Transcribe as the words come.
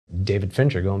David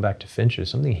Fincher, going back to Fincher,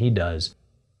 something he does,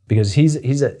 because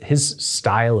his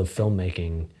style of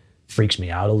filmmaking freaks me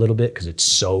out a little bit because it's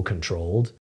so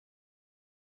controlled.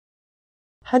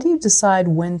 How do you decide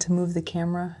when to move the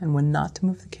camera and when not to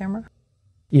move the camera?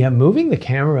 Yeah, moving the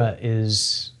camera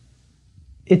it's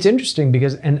interesting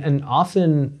because, and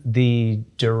often the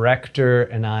director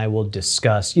and I will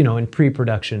discuss, in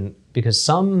pre-production, because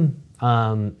some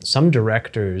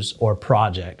directors or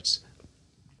projects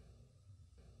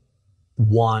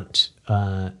want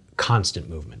constant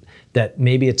movement. That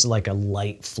maybe it's like a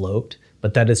light float,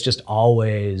 but that it's just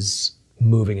always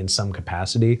moving in some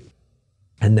capacity.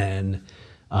 And then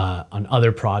on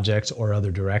other projects or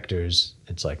other directors,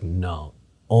 it's like, no,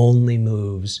 only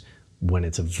moves when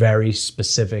it's a very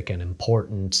specific and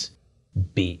important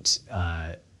beat.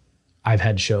 I've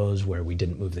had shows where we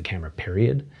didn't move the camera,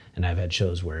 period. And I've had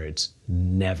shows where it's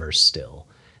never still.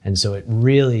 And so it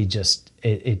really just,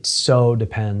 it so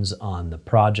depends on the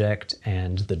project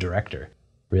and the director,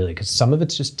 really, because some of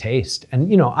it's just taste.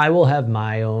 And, I will have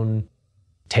my own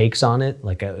takes on it.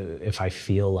 Like if I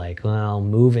feel like, well,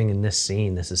 moving in this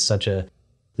scene, this is such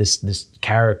this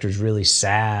character's really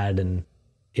sad, and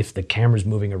if the camera's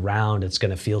moving around, it's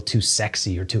gonna feel too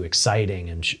sexy or too exciting.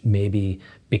 And maybe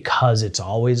because it's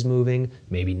always moving,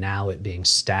 maybe now it being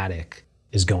static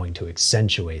is going to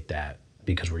accentuate that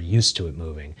because we're used to it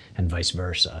moving, and vice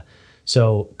versa.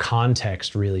 So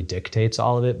context really dictates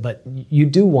all of it, but you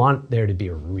do want there to be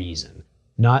a reason.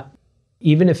 Not,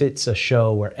 even if it's a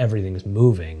show where everything's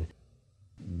moving,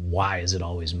 why is it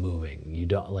always moving? You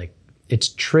don't, like, it's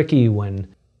tricky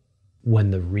when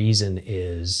the reason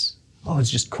is, oh,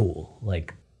 it's just cool.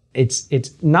 Like, it's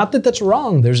not that that's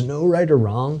wrong. There's no right or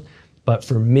wrong. But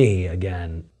for me,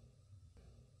 again,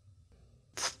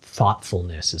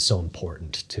 thoughtfulness is so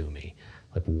important to me.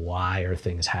 Like, why are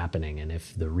things happening? And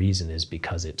if the reason is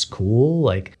because it's cool,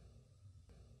 like,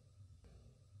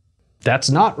 that's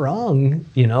not wrong.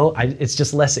 It's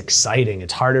just less exciting.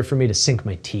 It's harder for me to sink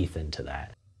my teeth into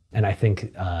that. And I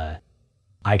think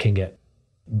I can get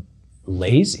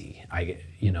lazy.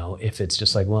 If it's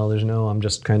just like, well, I'm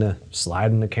just kind of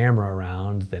sliding the camera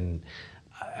around, then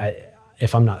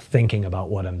if I'm not thinking about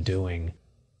what I'm doing,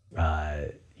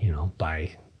 by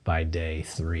day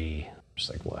 3, I'm just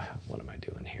like, what am I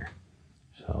doing here?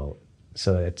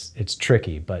 So it's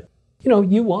tricky, but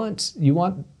you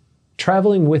want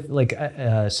traveling with, like,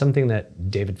 something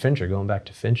that David Fincher, going back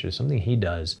to Fincher, something he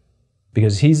does,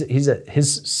 because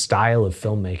his style of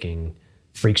filmmaking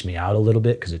freaks me out a little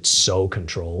bit because it's so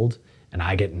controlled, and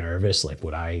I get nervous. Like,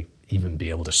 would I even be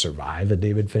able to survive a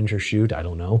David Fincher shoot? I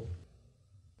don't know.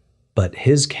 But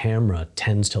his camera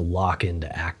tends to lock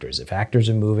into actors. If actors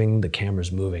are moving, the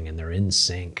camera's moving, and they're in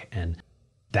sync. And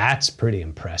that's pretty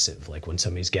impressive. Like, when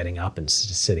somebody's getting up and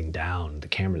sitting down, the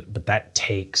camera, but that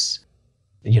takes,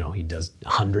 he does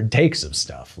 100 takes of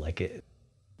stuff. Like,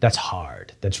 that's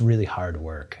hard. That's really hard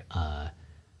work.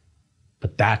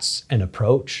 But that's an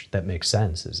approach that makes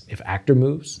sense. Is if actor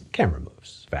moves, camera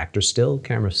moves. If actor's still,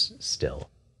 camera's still.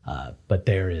 But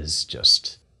there is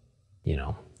just,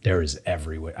 there is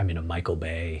everywhere. I mean, a Michael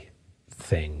Bay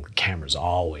thing, the camera's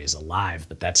always alive,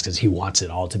 but that's because he wants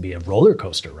it all to be a roller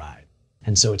coaster ride.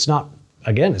 And so it's not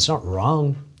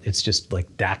wrong. It's just like,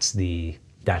 that's the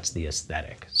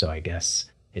aesthetic. So I guess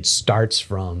it starts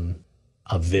from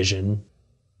a vision,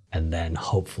 and then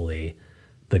hopefully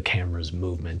the camera's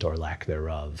movement or lack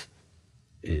thereof,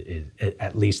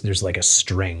 at least there's like a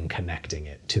string connecting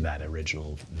it to that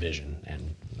original vision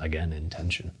and, again,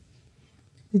 intention.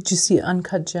 Did you see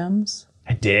Uncut Gems?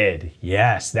 I did,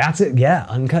 yes. That's it, yeah.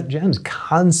 Uncut Gems,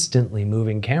 constantly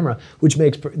moving camera, which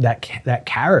makes that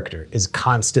character is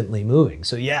constantly moving.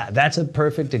 So yeah, that's a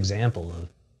perfect example of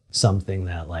something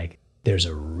that, like, there's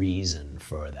a reason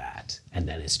for that. And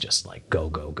then it's just like, go,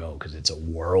 go, go, because it's a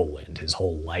whirlwind. His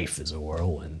whole life is a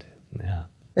whirlwind, yeah.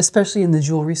 Especially in the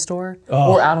jewelry store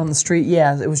or out on the street.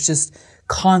 Yeah, it was just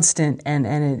constant,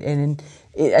 and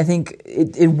I think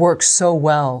it worked so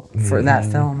well for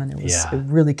that film, and it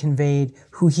really conveyed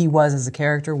who he was as a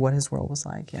character, what his world was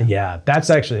like. Yeah, that's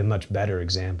actually a much better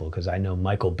example, because I know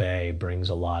Michael Bay brings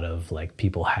a lot of, like,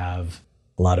 people have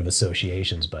a lot of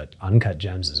associations, but Uncut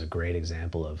Gems is a great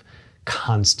example of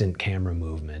constant camera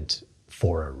movement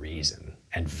for a reason,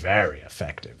 and very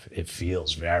effective. It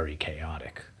feels very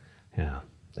chaotic. Yeah,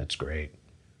 that's great.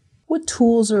 What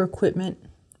tools or equipment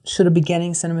should a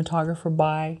beginning cinematographer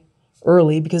buy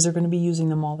early, because they're going to be using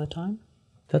them all the time?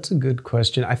 That's a good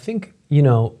question. I think,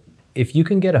 if you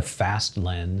can get a fast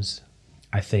lens,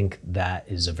 I think that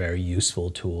is a very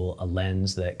useful tool. A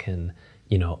lens that can,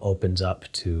 opens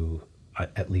up to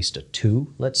at least a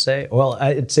 2, let's say. Well,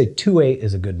 I'd say 2.8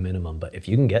 is a good minimum, but if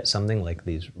you can get something like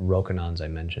these Rokinons I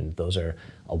mentioned, those are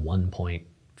a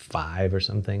 1.5 or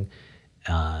something.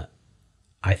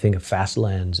 I think a fast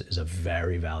lens is a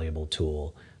very valuable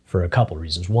tool for a couple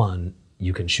reasons. One,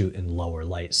 you can shoot in lower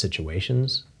light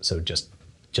situations, so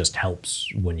just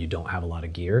helps when you don't have a lot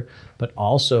of gear, but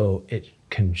also it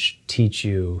can teach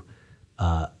you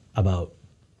about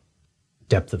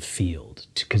depth of field,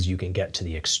 because you can get to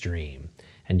the extreme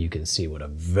and you can see what a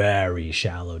very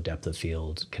shallow depth of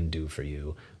field can do for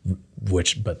you,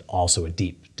 but also a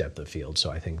deep depth of field.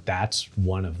 So I think that's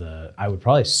one of the, I would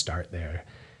probably start there.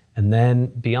 And then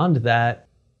beyond that,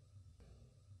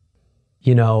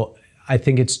 you know, I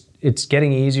think it's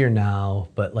getting easier now,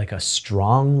 but like a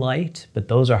strong light, but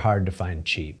those are hard to find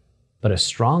cheap. But a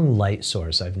strong light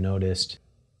source, I've noticed,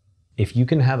 if you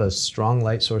can have a strong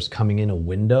light source coming in a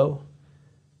window,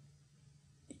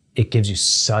 it gives you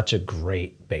such a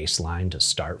great baseline to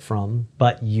start from.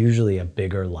 But usually a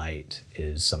bigger light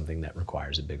is something that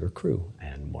requires a bigger crew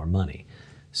and more money.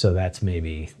 So that's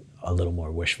maybe a little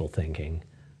more wishful thinking.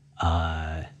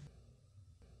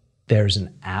 There's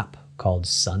an app called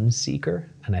Sunseeker,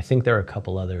 and I think there are a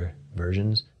couple other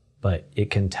versions, but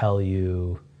it can tell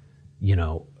you, you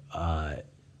know,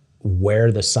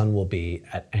 where the sun will be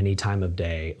at any time of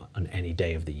day on any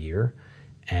day of the year.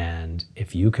 And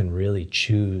if you can really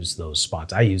choose those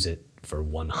spots, I use it for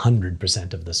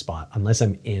 100% of the spot, unless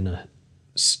I'm in a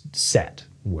set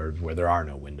where there are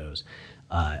no windows.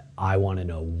 I want to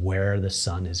know where the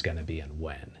sun is going to be and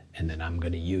when, and then I'm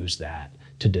going to use that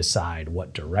to decide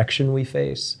what direction we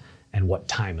face and what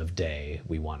time of day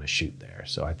we want to shoot there.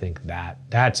 So I think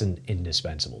that's an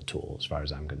indispensable tool as far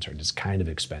as I'm concerned. It's kind of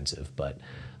expensive, but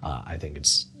I think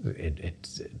it's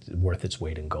worth its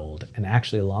weight in gold. And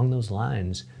actually along those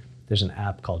lines, there's an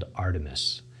app called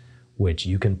Artemis, which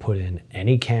you can put in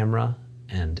any camera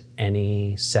and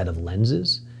any set of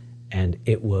lenses, and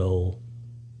it will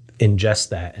ingest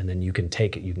that, and then you can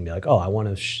take it. You can be like, oh, I want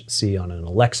to see on an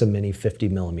Alexa Mini 50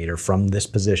 millimeter from this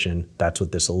position, that's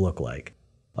what this will look like.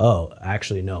 Oh,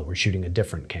 actually, no, we're shooting a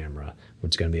different camera.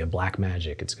 It's going to be a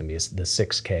Blackmagic. It's going to be the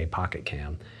 6K pocket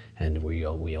cam, and we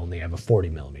only have a 40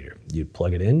 millimeter. You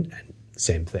plug it in, and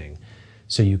same thing.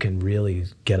 So you can really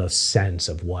get a sense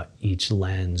of what each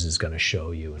lens is going to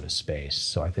show you in a space.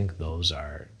 So I think those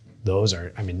are,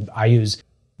 I mean, I use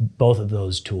both of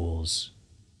those tools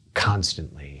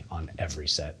constantly on every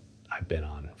set I've been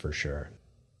on, for sure.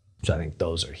 So I think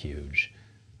those are huge.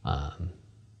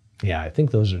 Yeah, I think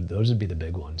those would be the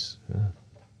big ones. Yeah.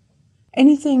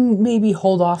 Anything maybe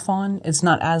hold off on? It's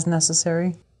not as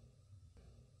necessary?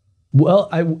 Well,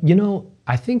 I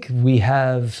think we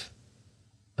all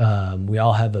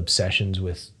have obsessions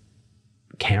with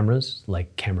cameras,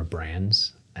 like camera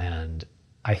brands. And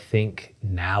I think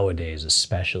nowadays,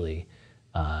 especially,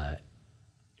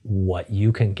 what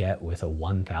you can get with a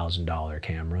 $1,000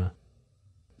 camera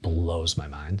blows my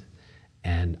mind.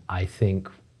 And I think,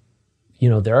 you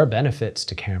know, there are benefits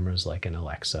to cameras like an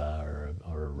Alexa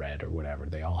or a Red or whatever.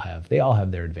 They all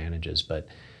have their advantages, but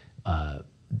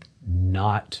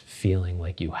not feeling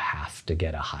like you have to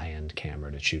get a high-end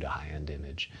camera to shoot a high-end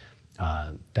image.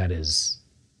 That is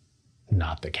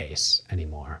not the case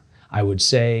anymore. I would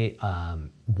say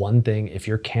one thing, if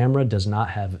your camera does not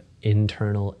have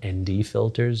internal ND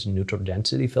filters, neutral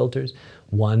density filters,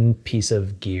 one piece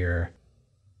of gear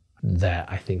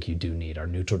that I think you do need are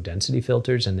neutral density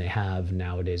filters, and they have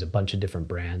nowadays a bunch of different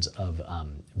brands of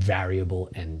variable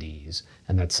NDs,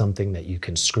 and that's something that you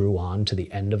can screw on to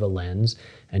the end of a lens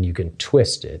and you can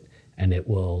twist it, and it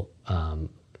will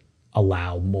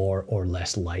allow more or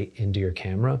less light into your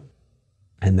camera.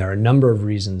 And there are a number of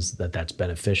reasons that that's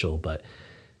beneficial, but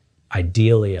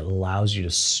ideally it allows you to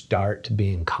start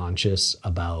being conscious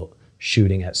about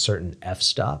shooting at certain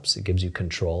f-stops. It gives you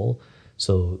control.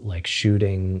 So like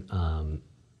shooting,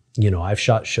 I've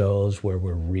shot shows where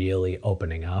we're really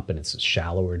opening up and it's a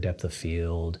shallower depth of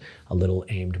field, a little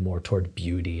aimed more toward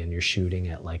beauty, and you're shooting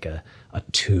at like a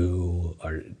 2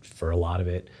 or for a lot of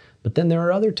it. But then there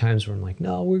are other times where I'm like,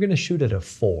 no, we're gonna shoot at a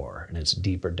 4 and it's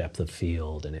deeper depth of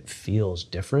field and it feels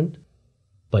different,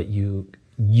 but you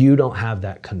don't have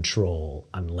that control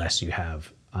unless you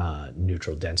have a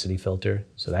neutral density filter.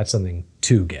 So that's something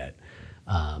to get.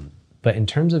 But in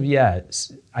terms of,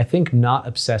 I think not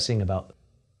obsessing about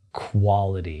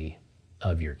quality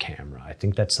of your camera. I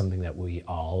think that's something that we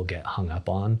all get hung up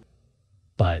on,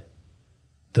 but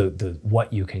the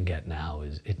what you can get now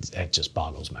it just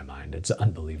boggles my mind. It's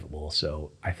unbelievable.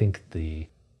 So I think the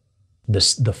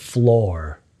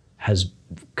floor has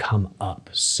come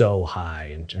up so high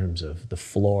in terms of the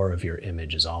floor of your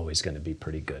image is always going to be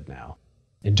pretty good now.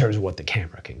 in terms of what the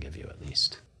camera can give you at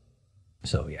least.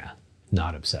 So yeah,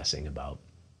 not obsessing about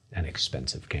an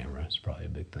expensive camera is probably a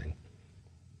big thing.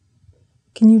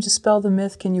 Can you dispel the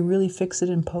myth? Can you really fix it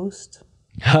in post?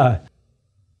 I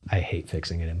hate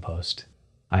fixing it in post.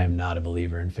 I am not a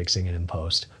believer in fixing it in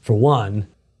post. For one,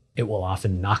 it will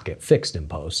often not get fixed in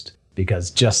post because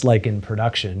just like in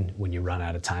production, when you run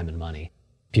out of time and money,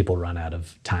 people run out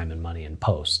of time and money in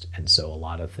post. And so a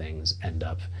lot of things end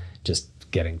up just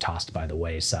getting tossed by the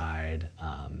wayside.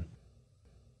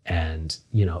 And,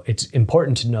 you know, it's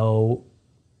important to know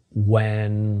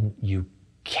when you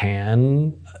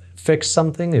can fix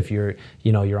something. If you're,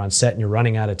 you know, you're on set and you're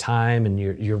running out of time and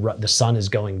the sun is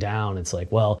going down, it's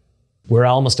like, well, we're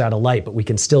almost out of light, but we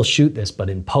can still shoot this. But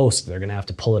in post, they're gonna have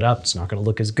to pull it up. It's not gonna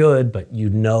look as good, but you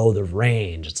know the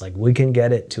range. It's like, we can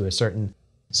get it to a certain,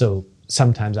 so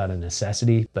sometimes out of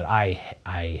necessity, but I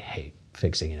hate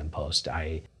fixing it in post.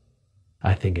 I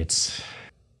think it's,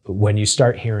 when you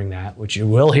start hearing that, which you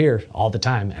will hear all the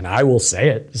time, and I will say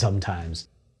it sometimes,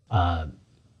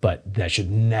 but that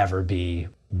should never be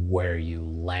where you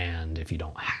land if you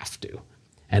don't have to.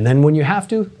 And then when you have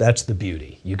to, that's the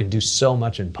beauty. You can do so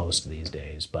much in post these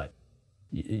days, but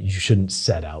you shouldn't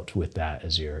set out with that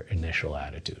as your initial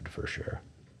attitude, for sure.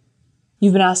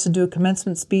 You've been asked to do a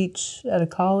commencement speech at a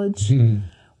college.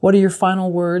 What are your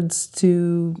final words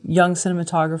to young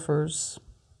cinematographers,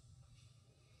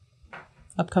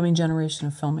 upcoming generation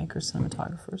of filmmakers,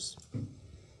 cinematographers?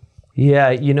 Yeah,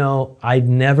 you know, I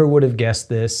never would have guessed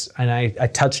this, and I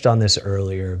touched on this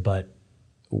earlier, but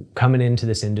coming into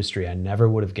this industry, I never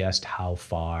would have guessed how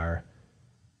far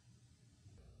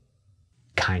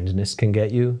kindness can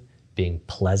get you, being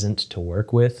pleasant to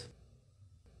work with.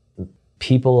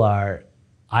 People are,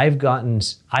 I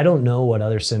don't know what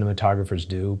other cinematographers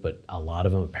do, but a lot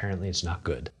of them, apparently it's not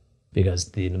good,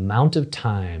 because the amount of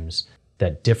times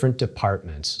that different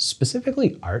departments,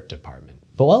 specifically art department,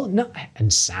 but well, no,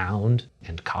 and sound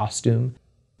and costume,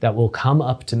 that will come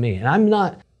up to me, and I'm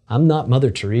not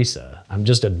Mother Teresa, I'm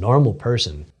just a normal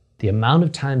person. The amount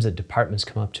of times that departments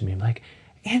come up to me, I'm like,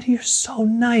 Andy, you're so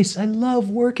nice, I love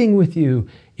working with you.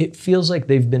 It feels like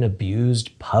they've been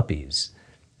abused puppies,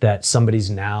 that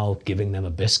somebody's now giving them a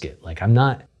biscuit. Like, I'm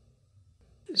not,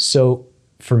 so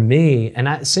for me,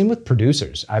 and same with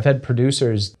producers. I've had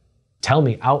producers tell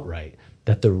me outright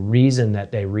that the reason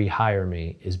that they rehire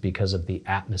me is because of the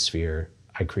atmosphere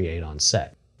I create on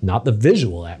set. Not the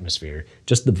visual atmosphere,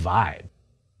 just the vibe.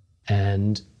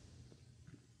 And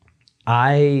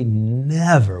I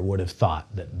never would have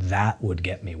thought that that would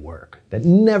get me work. That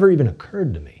never even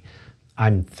occurred to me.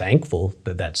 I'm thankful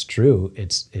that that's true.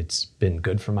 It's been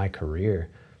good for my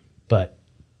career. But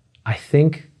I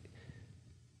think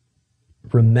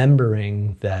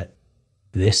remembering that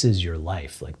this is your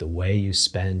life, like the way you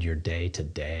spend your day to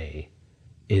day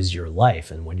is your life.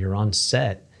 And when you're on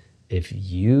set, if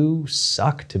you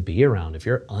suck to be around, if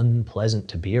you're unpleasant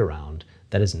to be around,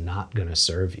 that is not gonna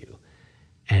serve you.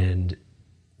 And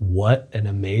what an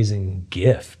amazing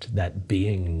gift that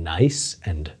being nice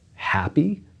and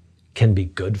happy can be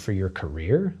good for your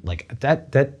career. Like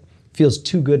that feels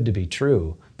too good to be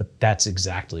true, but that's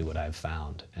exactly what I've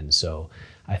found. And so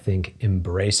I think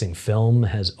embracing film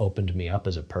has opened me up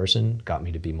as a person, got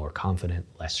me to be more confident,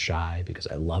 less shy, because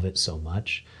I love it so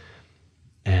much.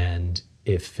 And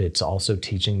if it's also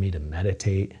teaching me to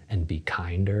meditate and be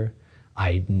kinder,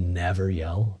 I never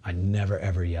yell. I never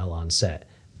ever yell on set.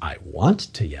 I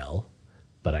want to yell,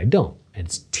 but I don't. And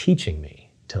it's teaching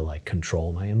me to like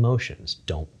control my emotions,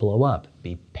 don't blow up,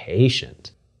 be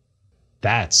patient.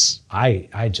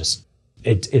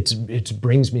 It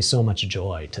brings me so much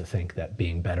joy to think that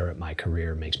being better at my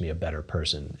career makes me a better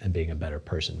person, and being a better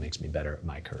person makes me better at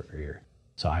my career.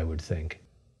 So I would think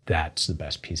that's the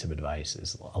best piece of advice,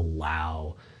 is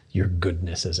allow your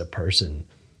goodness as a person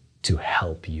to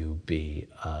help you be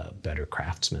a better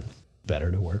craftsman,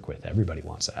 better to work with. Everybody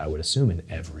wants that, I would assume, in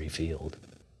every field.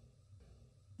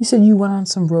 You said you went on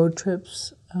some road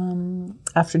trips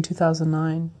after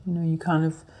 2009. You know, you kind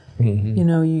of, you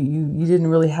know, you didn't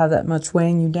really have that much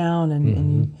weighing you down.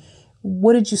 And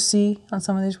what did you see on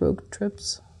some of these road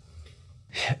trips?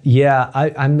 Yeah,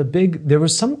 there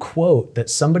was some quote that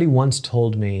somebody once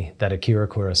told me that Akira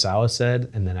Kurosawa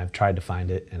said, and then I've tried to find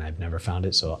it and I've never found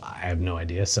it, so I have no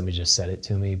idea. Somebody just said it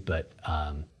to me, but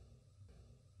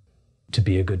to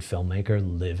be a good filmmaker,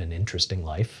 live an interesting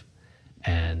life.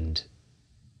 And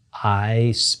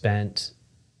I spent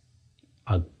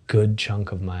a good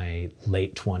chunk of my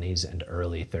late 20s and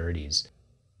early 30s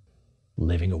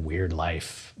living a weird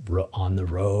life on the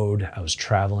road. I was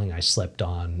traveling. I slept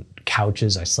on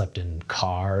couches. I slept in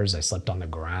cars. I slept on the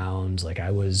ground. Like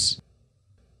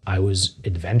I was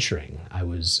adventuring. I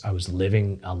was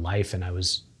living a life, and I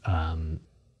was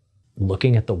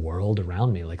looking at the world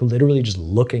around me, like literally just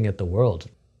looking at the world.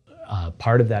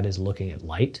 Part of that is looking at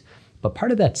light, but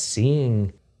part of that's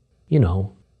seeing, you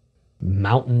know,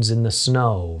 mountains in the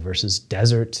snow versus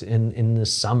desert in the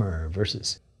summer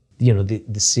versus, you know,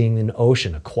 the seeing an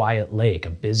ocean, a quiet lake, a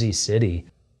busy city.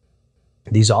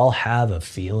 These all have a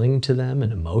feeling to them,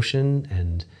 an emotion,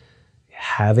 and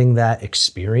having that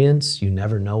experience, you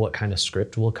never know what kind of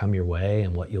script will come your way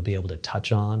and what you'll be able to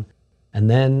touch on. And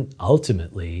then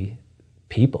ultimately,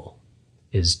 people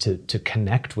is to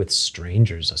connect with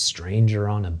strangers, a stranger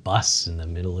on a bus in the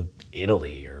middle of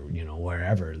Italy or, you know,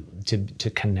 wherever, to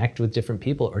connect with different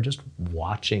people, or just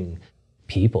watching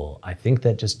people. I think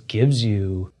that just gives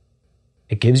you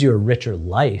a richer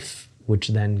life, which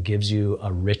then gives you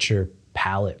a richer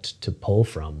palette to pull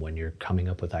from when you're coming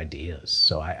up with ideas.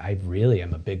 So I really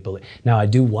am a big believer. Now, I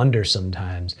do wonder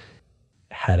sometimes,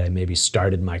 had I maybe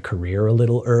started my career a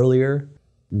little earlier,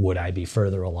 would I be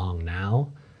further along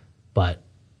now? But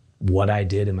what I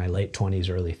did in my late 20s,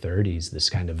 early 30s, this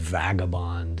kind of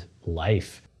vagabond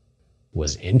life,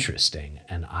 was interesting.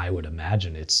 And I would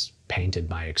imagine it's painted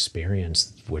my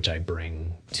experience, which I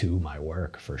bring to my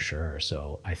work for sure.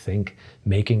 So I think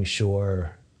making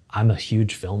sure, I'm a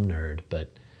huge film nerd,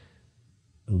 but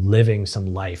living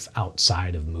some life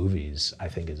outside of movies, I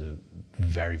think, is a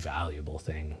very valuable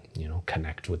thing. You know,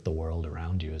 connect with the world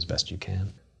around you as best you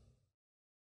can.